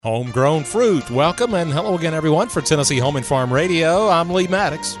Homegrown Fruit. Welcome and hello again, everyone, for Tennessee Home and Farm Radio. I'm Lee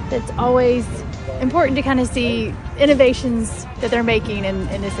Maddox. It's always important to kind of see innovations that they're making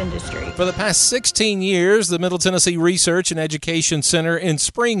in this industry. For the past 16 years, the Middle Tennessee Research and Education Center in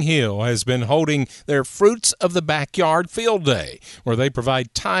Spring Hill has been holding their Fruits of the Backyard Field Day, where they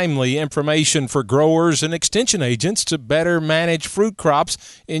provide timely information for growers and extension agents to better manage fruit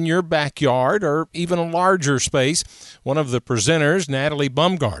crops in your backyard or even a larger space. One of the presenters, Natalie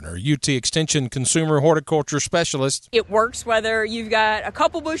Bumgarner, UT Extension Consumer Horticulture Specialist. It works whether you've got a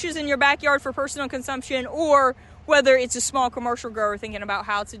couple bushes in your backyard for personal consumption or whether it's a small commercial grower thinking about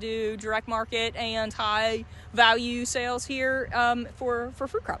how to do direct market and high value sales here for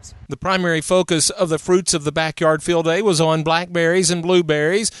fruit crops. The primary focus of the Fruits of the Backyard Field Day was on blackberries and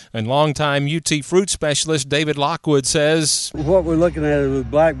blueberries, and longtime UT fruit specialist David Lockwood says, what we're looking at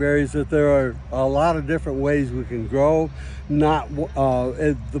with blackberries that there are a lot of different ways we can grow.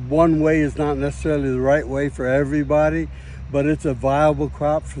 The one way is not necessarily the right way for everybody, but it's a viable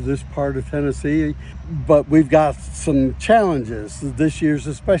crop for this part of Tennessee. But we've got some challenges. This year's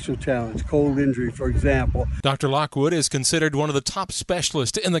a special challenge, cold injury, for example. Dr. Lockwood is considered one of the top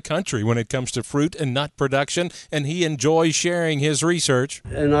specialists in the country when it comes to fruit and nut production, and he enjoys sharing his research.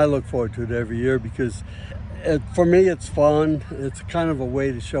 And I look forward to it every year because for me it's fun. It's kind of a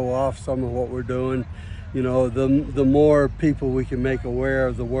way to show off some of what we're doing. You know, the more people we can make aware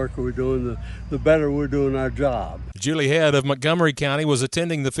of the work we're doing, the better we're doing our job. Julie Head of Montgomery County was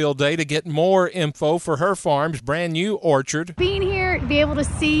attending the field day to get more info for her farm's brand new orchard. Being here, to be able to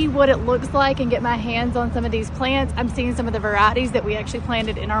see what it looks like and get my hands on some of these plants, I'm seeing some of the varieties that we actually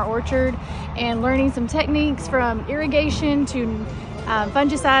planted in our orchard and learning some techniques from irrigation to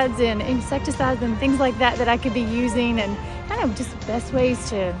fungicides and insecticides and things like that I could be using, and kind of just the best ways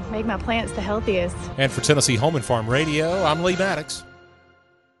to make my plants the healthiest. And for Tennessee Home and Farm Radio, I'm Lee Maddox.